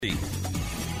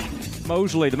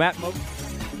Mosley, the Matt Mosley,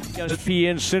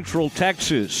 ESPN Central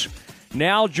Texas,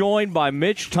 now joined by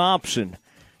Mitch Thompson.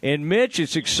 And Mitch,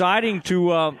 it's exciting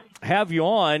to have you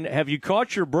on. Have you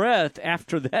caught your breath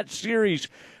after that series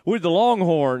with the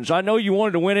Longhorns? I know you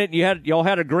wanted to win it, and y'all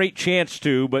had a great chance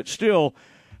to, but still,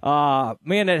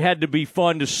 man, it had to be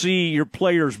fun to see your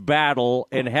players battle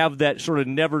and have that sort of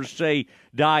never say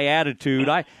die attitude.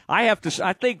 I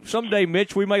think someday,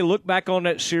 Mitch, we may look back on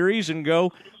that series and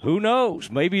go, who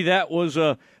knows? Maybe that was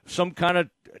some kind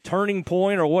of turning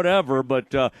point or whatever.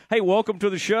 But hey, welcome to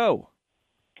the show.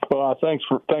 Well, thanks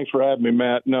for having me,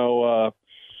 Matt. No,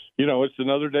 it's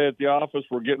another day at the office.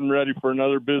 We're getting ready for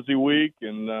another busy week,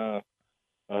 and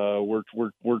we're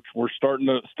starting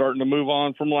to move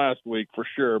on from last week for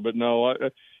sure. But no,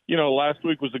 last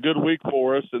week was a good week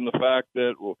for us in the fact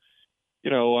that,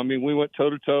 we went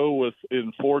toe-to-toe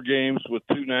in 4 games with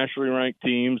 2 nationally ranked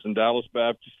teams in Dallas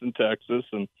Baptist and Texas.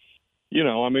 And,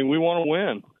 we want to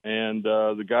win. And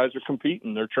the guys are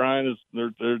competing. They're trying.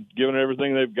 They're giving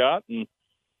everything they've got. And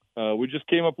we just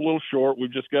came up a little short.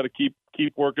 We've just got to keep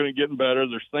working and getting better.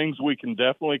 There's things we can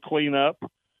definitely clean up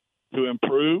to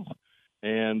improve.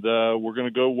 And we're going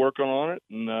to go work on it.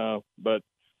 And but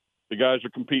the guys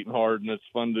are competing hard, and it's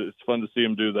fun to see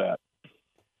them do that.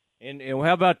 And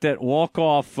how about that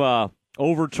walk-off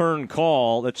overturn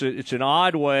call? It's an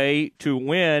odd way to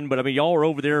win, but, y'all are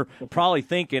over there probably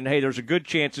thinking, hey, there's a good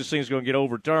chance this thing's going to get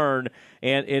overturned,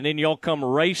 and then y'all come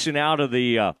racing out of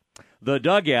the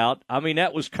dugout.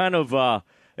 That was kind of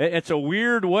it's a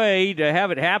weird way to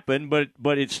have it happen,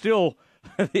 but it's still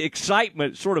the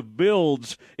excitement sort of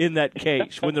builds in that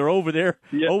case when they're over there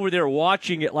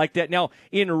watching it like that. Now,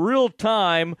 in real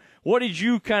time, what did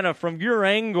you kind of, from your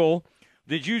angle,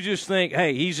 did you just think,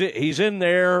 hey, he's in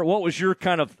there? What was your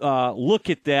kind of look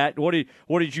at that? What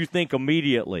did you think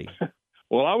immediately?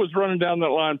 Well, I was running down that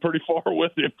line pretty far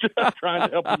with him, just trying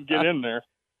to help him get in there.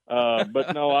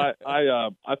 But no, I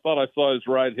thought I saw his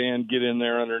right hand get in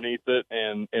there underneath it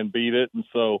and beat it, and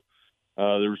so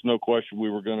there was no question we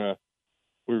were gonna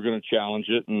challenge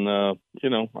it. And I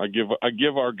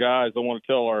give our guys. I want to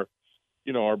tell our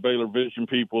Baylor Vision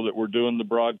people that we're doing the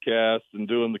broadcast and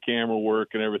doing the camera work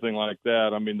and everything like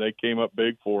that. They came up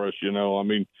big for us.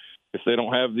 If they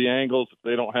don't have the angles, if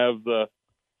they don't have the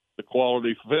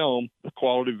quality film, the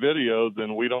quality video,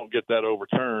 then we don't get that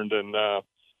overturned. And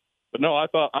but no, I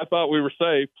thought we were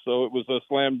safe, so it was a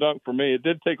slam dunk for me. It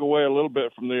did take away a little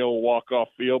bit from the old walk-off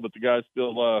feel, but the guys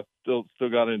still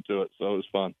got into it, so it was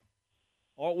fun.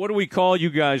 What do we call you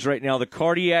guys right now? The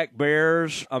Cardiac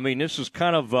Bears? This is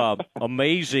kind of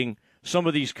amazing, some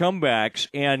of these comebacks.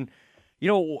 And,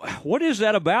 what is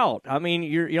that about?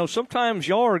 Sometimes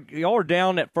y'all are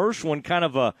down that first one kind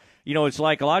of it's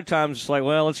like a lot of times it's like,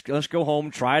 well, let's go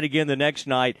home, try it again the next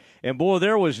night. And, boy,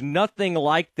 there was nothing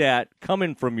like that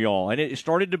coming from y'all. And it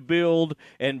started to build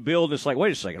and build. It's like,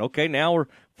 wait a second. Okay, now we're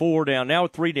 4 down. Now we're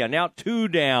 3 down. Now 2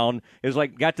 down. It's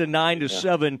like got to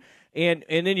 9-7. And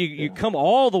then you come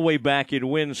all the way back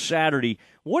and win Saturday.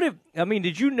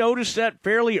 Did you notice that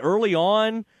fairly early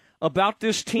on about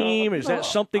this team? Is that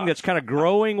something that's kind of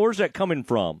growing? Where's that coming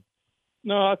from?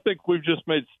 No, I think we've just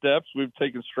made steps. We've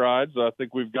taken strides. I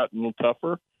think we've gotten a little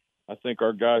tougher. I think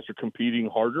our guys are competing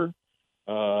harder.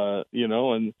 The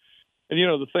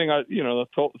thing I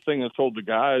told the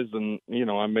guys, and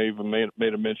I may even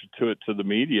made a mention to it to the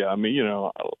media. I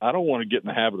don't want to get in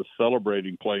the habit of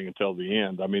celebrating playing until the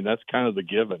end. That's kind of the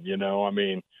given. You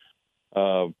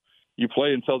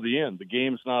play until the end. The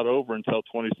game's not over until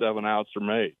 27 outs are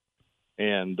made,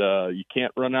 and you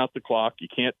can't run out the clock. You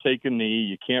can't take a knee.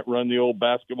 You can't run the old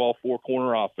basketball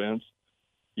 4-corner offense.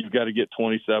 You've got to get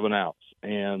 27 outs,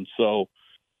 and so.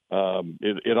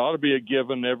 It ought to be a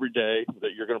given every day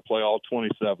that you're going to play all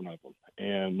 27 of them.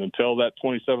 And until that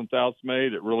 27th out's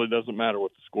made, it really doesn't matter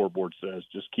what the scoreboard says.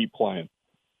 Just keep playing.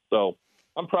 So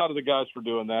I'm proud of the guys for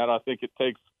doing that. I think it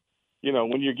takes,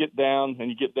 when you get down and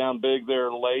you get down big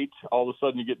there late, all of a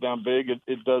sudden you get down big.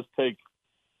 It does take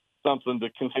something to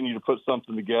continue to put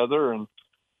something together. And,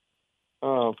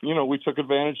 we took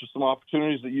advantage of some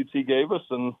opportunities that UT gave us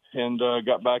and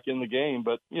got back in the game.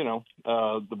 But,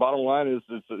 the bottom line is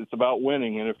it's about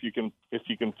winning. And if you can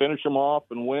finish them off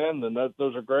and win, then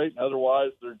those are great.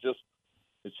 Otherwise, it's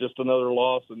just another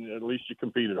loss, and at least you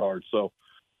competed hard. So,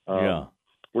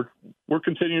 we're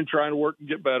continuing trying to work and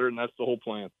get better, and that's the whole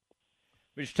plan.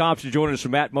 Mitch Thompson joining us from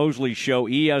Matt Mosley's show,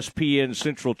 ESPN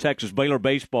Central Texas Baylor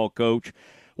baseball coach.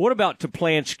 What about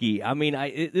Toplansky?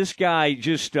 This guy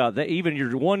just even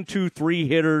your 1, 2, 3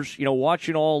 hitters,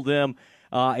 watching all of them,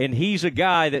 and he's a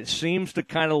guy that seems to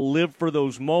kind of live for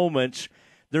those moments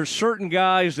there's certain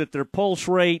guys that their pulse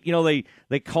rate,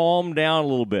 they calm down a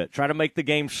little bit, try to make the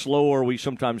game slower. We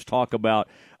sometimes talk about.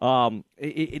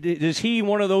 Is he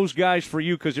one of those guys for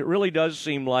you? Because it really does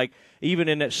seem like even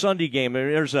in that Sunday game,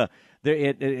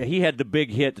 he had the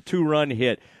big hit, the 2-run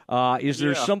hit. Is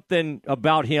there something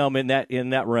about him in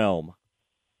that realm?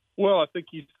 Well, I think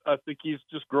he's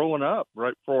just growing up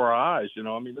right before our eyes.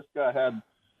 This guy had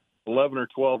 11 or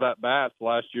 12 at bats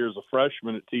last year as a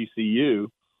freshman at TCU,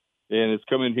 and it's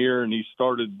come in here and he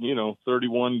started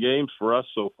 31 games for us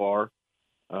so far.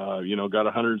 Got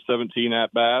 117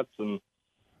 at bats, and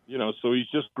so he's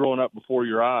just growing up before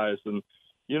your eyes. And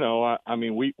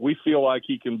we feel like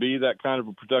he can be that kind of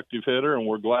a productive hitter, and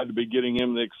we're glad to be getting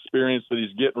him the experience that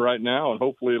he's getting right now, and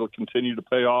hopefully it'll continue to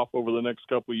pay off over the next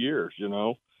couple of years,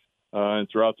 and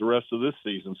throughout the rest of this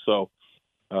season. So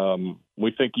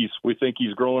we think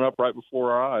he's growing up right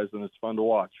before our eyes, and it's fun to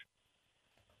watch.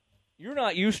 You're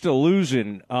not used to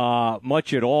losing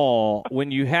much at all.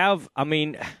 When you have,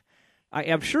 I'm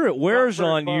sure it wears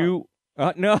on fun. you.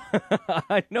 No,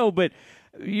 I know, but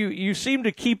you seem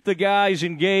to keep the guys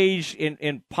engaged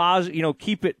and positive.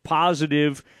 Keep it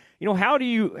positive.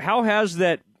 How has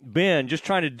that been? Just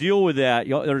trying to deal with that.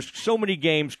 There's so many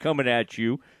games coming at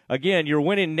you. Again, you're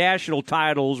winning national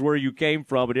titles where you came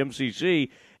from at MCC,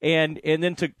 and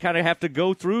then to kind of have to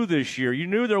go through this year. You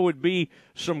knew there would be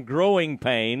some growing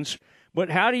pains, but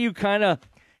how do you do that?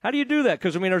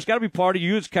 Because, there's got to be part of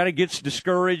you that kind of gets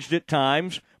discouraged at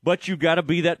times, but you got to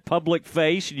be that public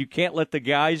face, and you can't let the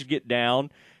guys get down.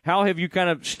 How have you kind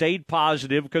of stayed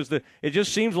positive? Because it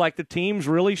just seems like the team's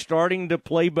really starting to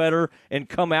play better and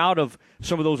come out of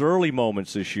some of those early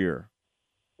moments this year.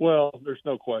 Well, there's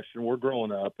no question. We're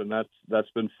growing up, and that's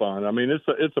been fun.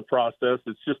 It's a process.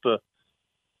 It's just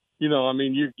these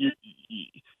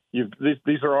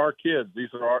are our kids. This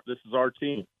is our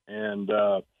team, and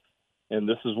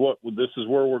this is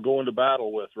where we're going to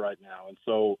battle with right now. And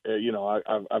so,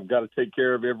 I've got to take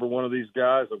care of every one of these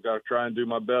guys. I've got to try and do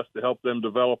my best to help them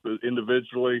develop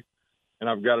individually, and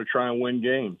I've got to try and win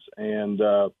games. And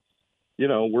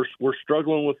we're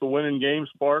struggling with the winning games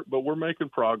part, but we're making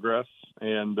progress,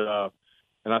 and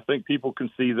I think people can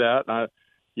see that.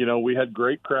 We had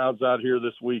great crowds out here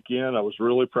this weekend. I was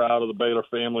really proud of the Baylor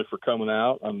family for coming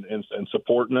out and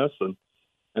supporting us,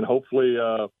 and hopefully,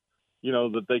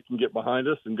 that they can get behind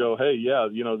us and go, hey, yeah,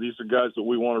 these are guys that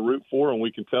we want to root for, and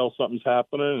we can tell something's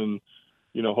happening,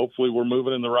 and hopefully we're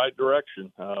moving in the right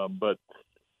direction. But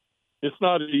it's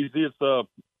not easy. It's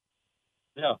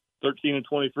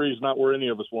 13-23 is not where any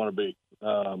of us want to be.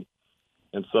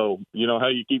 And so, how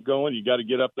you keep going, you got to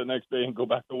get up the next day and go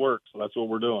back to work. So that's what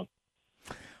we're doing.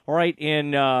 All right,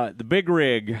 in the big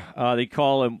rig, they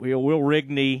call him Will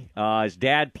Rigney. His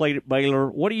dad played at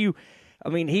Baylor.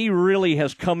 He really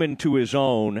has come into his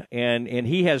own, and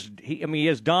he has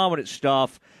dominant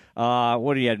stuff.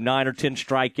 What do you have, 9 or 10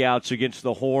 strikeouts against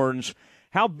the Horns?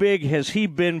 How big has he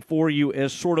been for you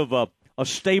as sort of a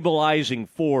stabilizing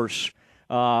force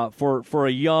for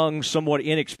a young, somewhat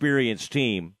inexperienced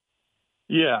team?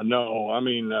 Yeah,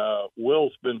 no,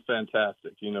 Will's been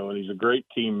fantastic, and he's a great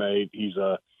teammate. He's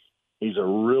a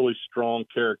really strong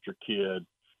character kid.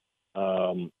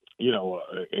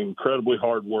 Incredibly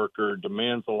hard worker,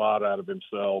 demands a lot out of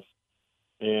himself,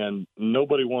 and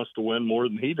nobody wants to win more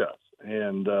than he does.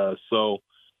 And so,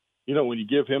 when you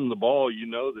give him the ball,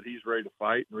 that he's ready to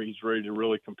fight and he's ready to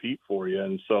really compete for you.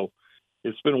 And so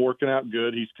it's been working out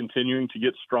good. He's continuing to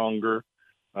get stronger.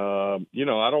 I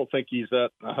don't think he's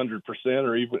at 100%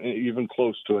 or even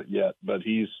close to it yet, but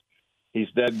he's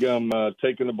dadgum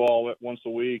taking the ball once a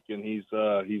week, and he's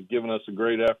given us a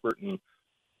great effort,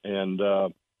 and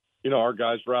our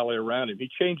guys rally around him. He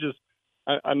changes.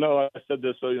 I know I said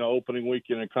this, opening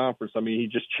weekend in conference. He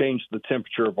just changed the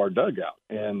temperature of our dugout,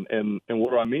 and what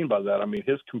do I mean by that?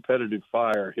 His competitive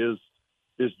fire,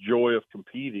 his joy of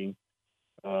competing.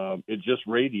 It just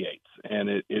radiates, and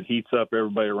it heats up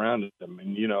everybody around him.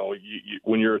 And,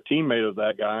 when you're a teammate of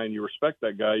that guy and you respect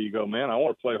that guy, you go, man, I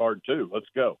want to play hard too. Let's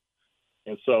go.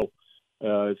 And so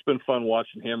it's been fun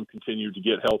watching him continue to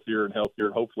get healthier and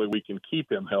healthier. Hopefully we can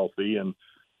keep him healthy. And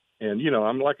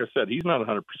like I said, he's not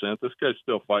 100%. This guy's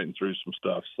still fighting through some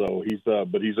stuff. So he's a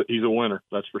winner.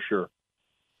 That's for sure.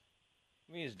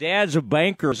 His dad's a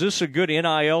banker. Is this a good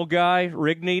NIL guy,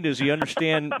 Rigney? Does he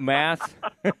understand math?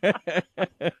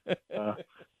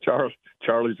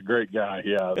 Charlie's a great guy.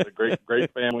 Yeah, a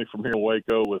great family from here in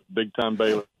Waco with big-time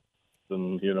Baylor.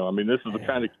 And, this is the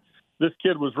kind of – this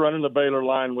kid was running the Baylor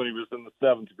line when he was in the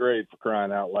 7th grade, for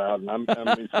crying out loud.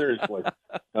 And seriously,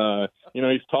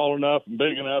 he's tall enough and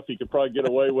big enough. He could probably get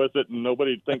away with it, and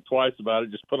nobody'd think twice about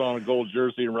it. Just put on a gold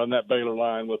jersey and run that Baylor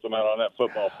line with him out on that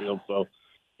football field. So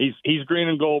he's green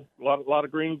and gold. A lot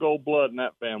of green and gold blood in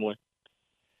that family.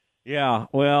 Yeah,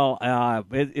 well,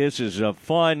 this is a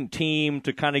fun team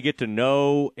to kind of get to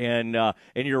know, and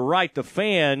you're right, the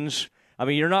fans. I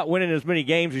mean, you're not winning as many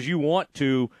games as you want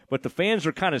to, but the fans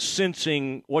are kind of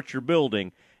sensing what you're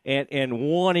building and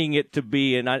wanting it to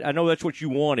be. And I know that's what you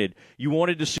wanted. You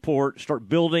wanted to start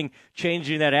building,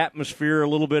 changing that atmosphere a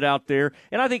little bit out there.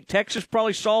 And I think Texas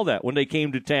probably saw that when they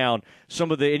came to town.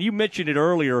 And you mentioned it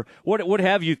earlier. What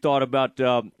have you thought about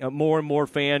more and more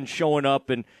fans showing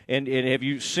up, and have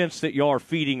you sensed that you are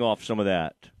feeding off some of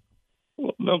that?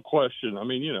 Well, no question. I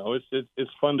mean,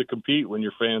 it's fun to compete when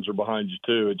your fans are behind you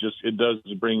too. It does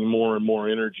bring more and more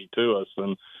energy to us,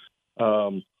 and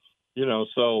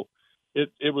so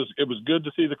it was good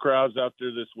to see the crowds out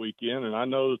there this weekend, and I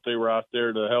know that they were out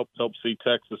there to help see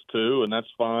Texas too, and that's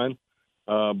fine.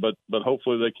 But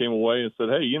hopefully they came away and said,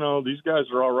 hey, these guys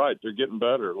are all right. They're getting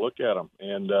better. Look at them,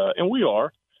 and we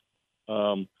are.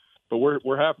 But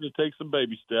we're happy to take some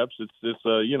baby steps. It's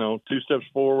 2 steps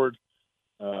forward.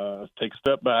 Take a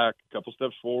step back, a couple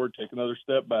steps forward, take another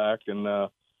step back. And,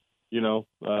 it's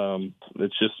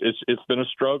been a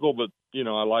struggle, but,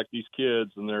 I like these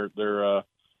kids, and they're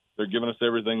giving us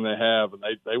everything they have, and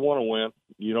they want to win.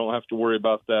 You don't have to worry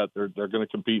about that. They're going to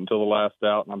compete until the last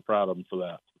out, and I'm proud of them for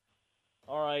that.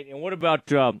 All right. And what about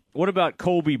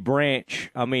Colby Branch?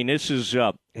 I mean, this is,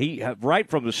 he right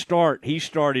from the start, he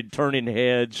started turning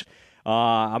heads.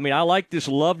 I like this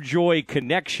Lovejoy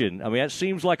connection. I mean, that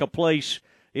seems like a place,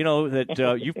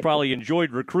 that you've probably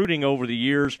enjoyed recruiting over the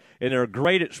years, and they're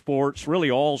great at sports,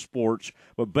 really all sports,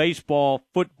 but baseball,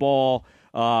 football.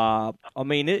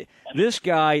 This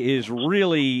guy is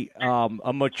really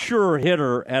a mature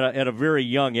hitter at a very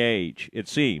young age, it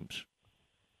seems.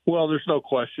 Well, there's no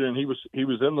question. He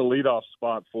was in the leadoff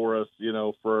spot for us,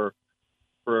 for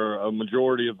a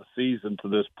majority of the season to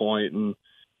this point, and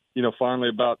finally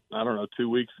about, 2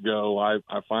 weeks ago, I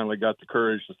finally got the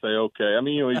courage to say, okay. I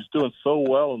mean, he's doing so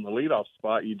well in the leadoff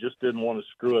spot, you just didn't want to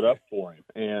screw it up for him.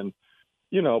 And,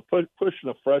 pushing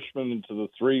a freshman into the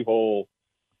 3-hole,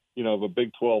 of a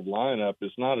Big 12 lineup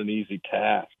is not an easy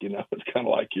task. It's kind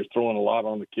of like you're throwing a lot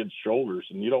on the kid's shoulders,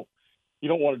 and you don't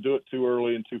want to do it too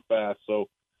early and too fast. So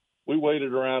we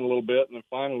waited around a little bit, and then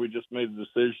finally we just made the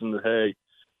decision that, hey,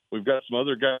 we've got some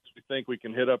other guys we think we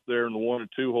can hit up there in the 1 or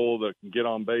 2 hole that can get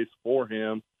on base for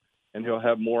him, and he'll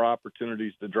have more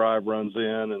opportunities to drive runs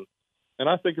in. And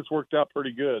I think it's worked out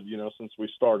pretty good, since we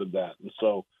started that. And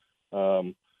so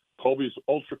Colby's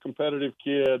ultra-competitive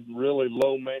kid, really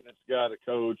low-maintenance guy to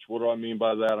coach. What do I mean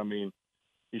by that? I mean,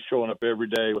 he's showing up every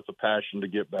day with a passion to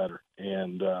get better.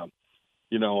 And,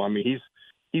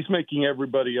 he's making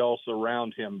everybody else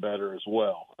around him better as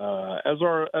well, as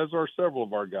are several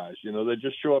of our guys. They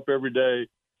just show up every day.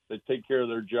 They take care of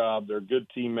their job. They're good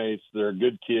teammates. They're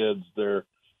good kids. They're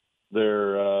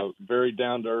very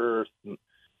down to earth.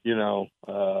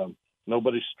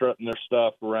 Nobody's strutting their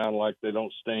stuff around like they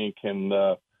don't stink, and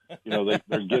they're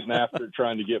getting after it,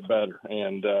 trying to get better.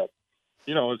 And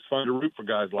it's fun to root for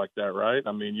guys like that, right?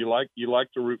 I mean, you like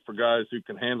to root for guys who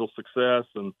can handle success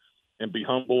and be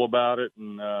humble about it,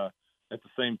 and at the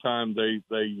same time they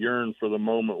yearn for the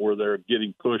moment where they're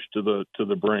getting pushed to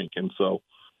the brink. And so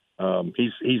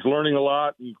he's learning a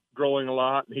lot and growing a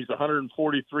lot, and he's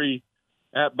 143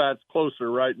 at bats closer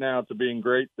right now to being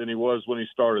great than he was when he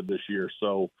started this year.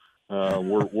 So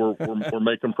we're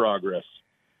making progress.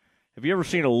 Have you ever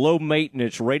seen a low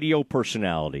maintenance radio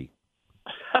personality?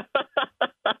 I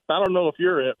don't know if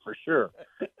you're it for sure.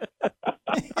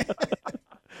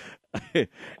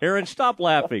 Aaron, stop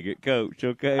laughing at Coach,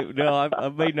 okay? No, I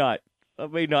may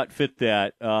not fit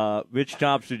that. Mitch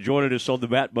Thompson joining us on the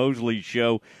Matt Mosley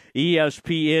Show,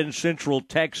 ESPN Central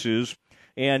Texas.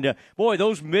 And, boy,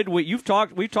 those midweek, we've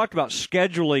talked about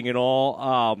scheduling and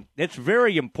all. It's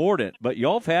very important, but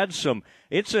y'all have had some,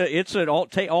 it's an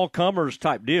all-comers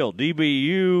type deal.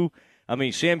 DBU,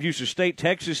 Sam Houston State,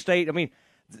 Texas State.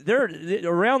 They're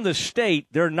around the state,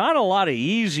 there are not a lot of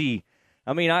easy.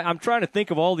 I'm trying to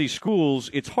think of all these schools.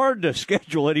 It's hard to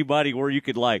schedule anybody where you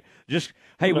could we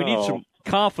need some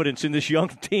confidence in this young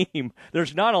team.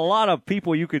 There's not a lot of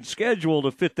people you could schedule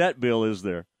to fit that bill, is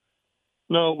there?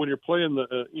 No, when you're playing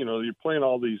you're playing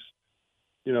all these,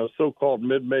 so-called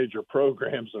mid-major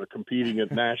programs that are competing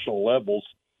at national levels.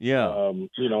 Yeah. On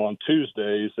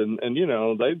Tuesdays, and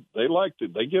they like to,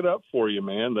 they get up for you,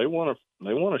 man. They want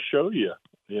to show you,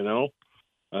 they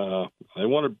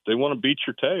want to beat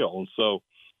your tail. And so,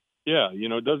 Yeah,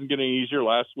 it doesn't get any easier.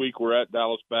 Last week we're at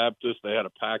Dallas Baptist. They had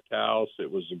a packed house.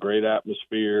 It was a great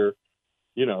atmosphere.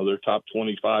 They're top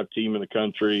 25 team in the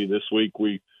country. This week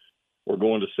we're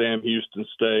going to Sam Houston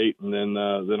State, and then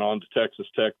on to Texas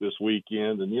Tech this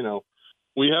weekend. And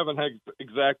we haven't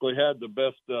exactly had the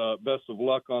best of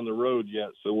luck on the road yet.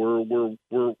 So we're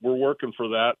working for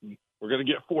that, and we're going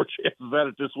to get 4 chances at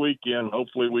it this weekend.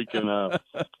 Hopefully we can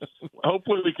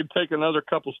take another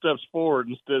couple steps forward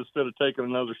instead of taking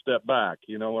another step back.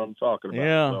 You know what I'm talking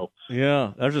about?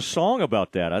 Yeah. There's a song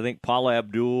about that. I think Paula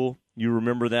Abdul. You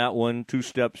remember that one? 2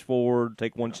 steps forward,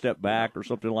 take 1 step back, or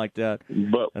something like that.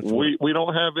 But we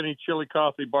don't have any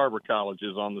Chillicothe Barber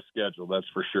colleges on the schedule. That's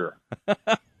for sure.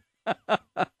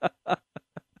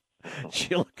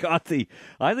 Chillicothe.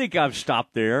 I think I've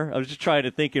stopped there. I was just trying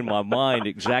to think in my mind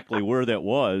exactly where that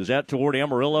was. Is that toward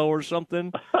Amarillo or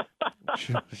something?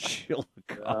 Chillicothe.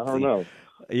 I don't know.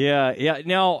 Yeah.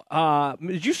 Now,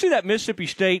 did you see that Mississippi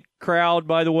State crowd,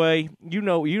 by the way? You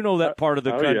know that part of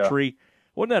the country. Yeah.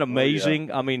 Wasn't that amazing?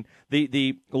 Yeah. I mean,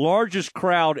 the largest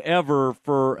crowd ever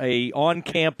for a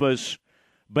on-campus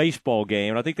baseball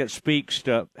game. And I think that speaks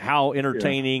to how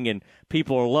entertaining and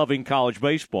people are loving college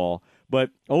baseball.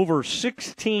 But over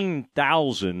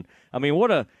 16,000. I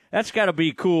mean, that's got to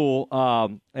be cool.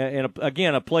 And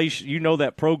again, a place,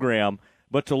 that program,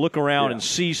 but to look around and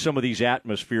see some of these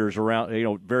atmospheres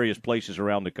around, various places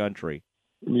around the country.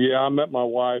 Yeah, I met my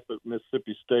wife at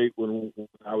Mississippi State when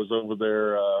I was over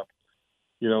there, as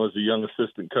a young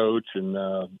assistant coach, and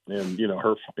her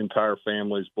entire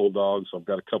family's Bulldogs. I've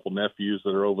got a couple nephews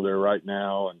that are over there right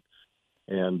now,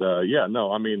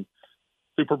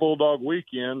 Super Bulldog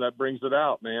weekend, that brings it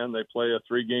out, man. They play a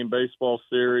 3-game baseball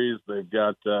series. They've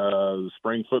got the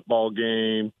spring football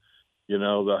game.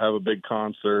 They'll have a big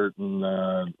concert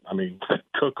and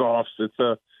cook-offs.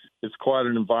 It's quite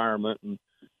an environment, and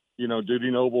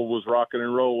Dudy Noble was rocking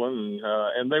and rolling,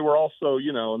 and they were also,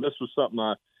 and this was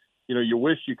something you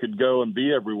wish you could go and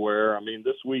be everywhere. I mean,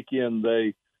 this weekend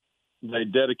they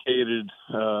dedicated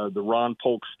the Ron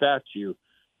Polk statue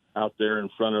out there in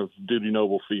front of Dudy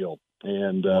Noble Field.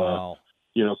 And, wow.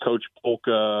 Coach Polk,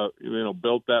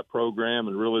 built that program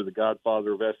and really the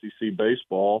godfather of SEC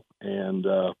baseball. And,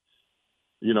 they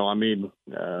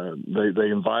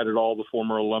invited all the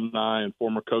former alumni and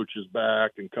former coaches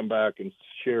back and come back and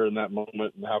share in that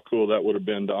moment, and how cool that would have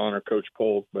been to honor Coach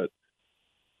Polk. But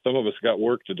some of us got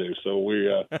work to do, so we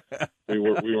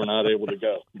were not able to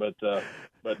go. But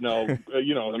no,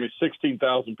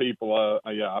 16,000 people.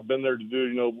 I've been there to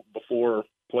do before.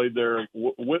 Played there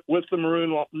with the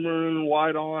maroon and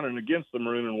white on and against the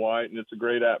maroon and white, and it's a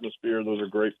great atmosphere. Those are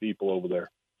great people over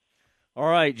there. All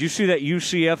right. Did you see that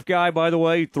UCF guy, by the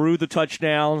way, threw the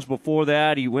touchdowns? Before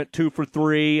that, he went 2 for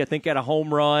 3. I think had a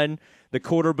home run. The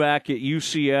quarterback at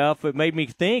UCF. It made me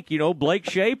think, Blake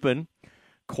Shapen,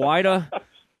 quite a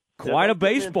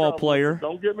baseball player.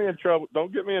 Don't get me in trouble.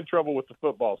 Don't get me in trouble with the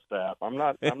football staff. I'm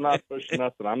not pushing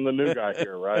nothing. I'm the new guy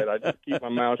here, right? I just keep my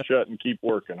mouth shut and keep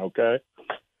working. Okay.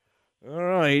 All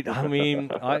right. I mean,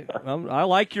 I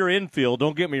like your infield.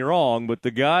 Don't get me wrong, but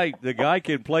the guy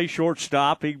can play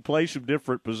shortstop. He can play some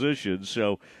different positions.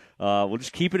 So we'll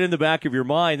just keep it in the back of your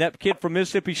mind. That kid from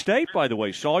Mississippi State, by the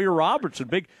way, Sawyer Robertson,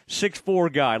 big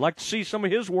 6'4" guy. I'd like to see some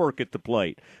of his work at the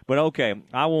plate. But okay,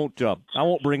 I won't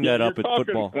bring that up at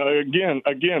football. Again,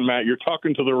 Matt, you're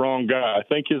talking to the wrong guy. I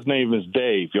think his name is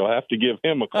Dave. You'll have to give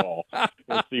him a call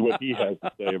and see what he has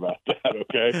to say about that.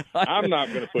 Okay, I'm not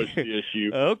going to push the issue.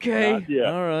 Okay,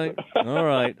 all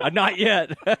right, not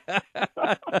yet.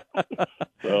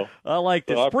 So, I like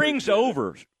this. Spring's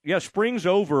over. Yeah, spring's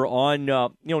over on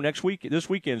next week. This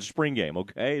weekend's spring game.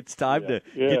 Okay, it's time to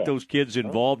get those kids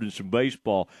involved in some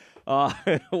baseball.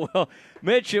 Well,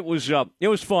 Mitch, it was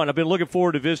fun. I've been looking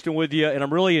forward to visiting with you, and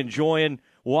I'm really enjoying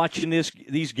watching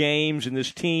these games and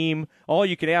this team. All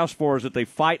you can ask for is that they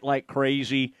fight like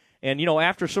crazy. And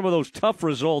after some of those tough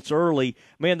results early,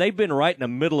 man, they've been right in the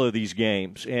middle of these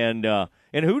games. And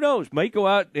who knows, may go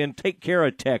out and take care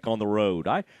of Tech on the road.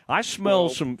 I smell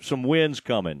some wins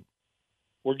coming.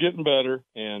 We're getting better,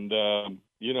 and we're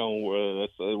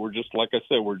just, like I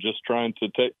said, we're just trying to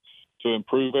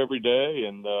improve every day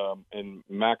and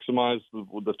maximize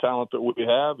the talent that we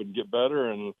have and get better.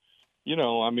 And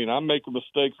I'm making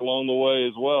mistakes along the way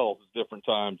as well at different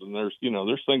times. And there's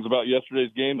things about yesterday's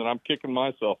game that I'm kicking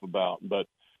myself about. But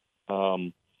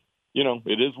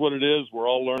it is what it is. We're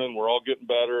all learning. We're all getting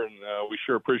better, and we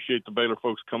sure appreciate the Baylor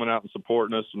folks coming out and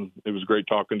supporting us. And it was great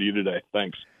talking to you today.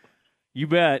 Thanks. You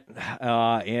bet.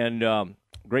 And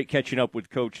great catching up with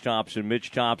Coach Thompson, Mitch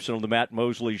Thompson on the Matt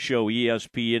Mosley Show,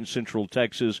 ESPN Central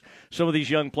Texas. Some of these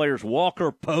young players,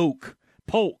 Walker Polk,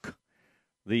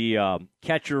 the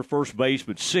catcher, first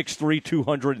baseman, 6'3",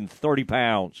 230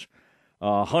 pounds.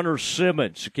 Hunter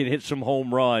Simmons can hit some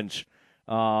home runs.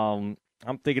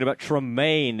 I'm thinking about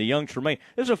Tremaine, the young Tremaine.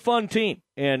 This is a fun team,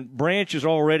 and Branch is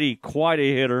already quite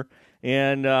a hitter.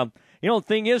 And, the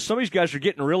thing is, some of these guys are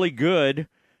getting really good,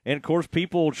 and, of course,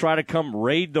 people will try to come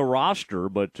raid the roster,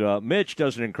 but Mitch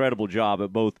does an incredible job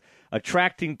at both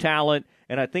attracting talent,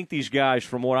 and I think these guys,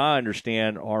 from what I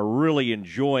understand, are really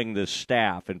enjoying this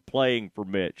staff and playing for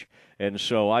Mitch. And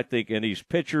so I think in these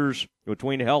pitchers,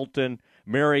 between Helton,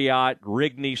 Marriott,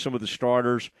 Rigney, some of the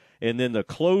starters, and then the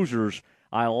closers,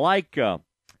 I like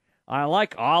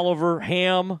Oliver,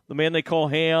 Ham, the man they call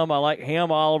Ham. I like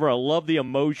Ham Oliver. I love the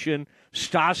emotion.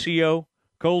 Stasio,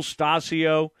 Cole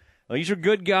Stasio. These are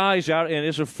good guys out, and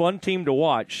it's a fun team to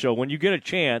watch. So when you get a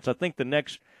chance, I think the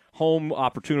next home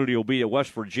opportunity will be at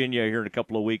West Virginia here in a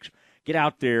couple of weeks. Get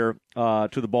out there to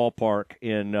the ballpark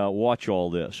and watch all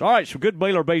this. All right, so good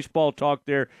Baylor baseball talk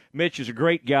there. Mitch is a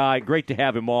great guy. Great to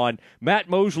have him on. Matt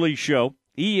Mosley Show,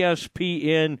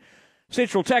 ESPN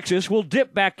Central Texas. We'll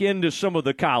dip back into some of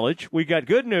the college. We got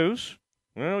good news.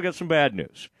 Well, we got some bad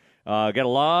news. Got a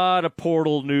lot of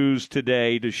portal news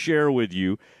today to share with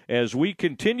you as we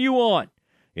continue on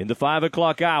in the 5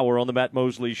 o'clock hour on the Matt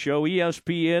Mosley Show,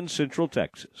 ESPN Central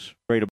Texas. Great.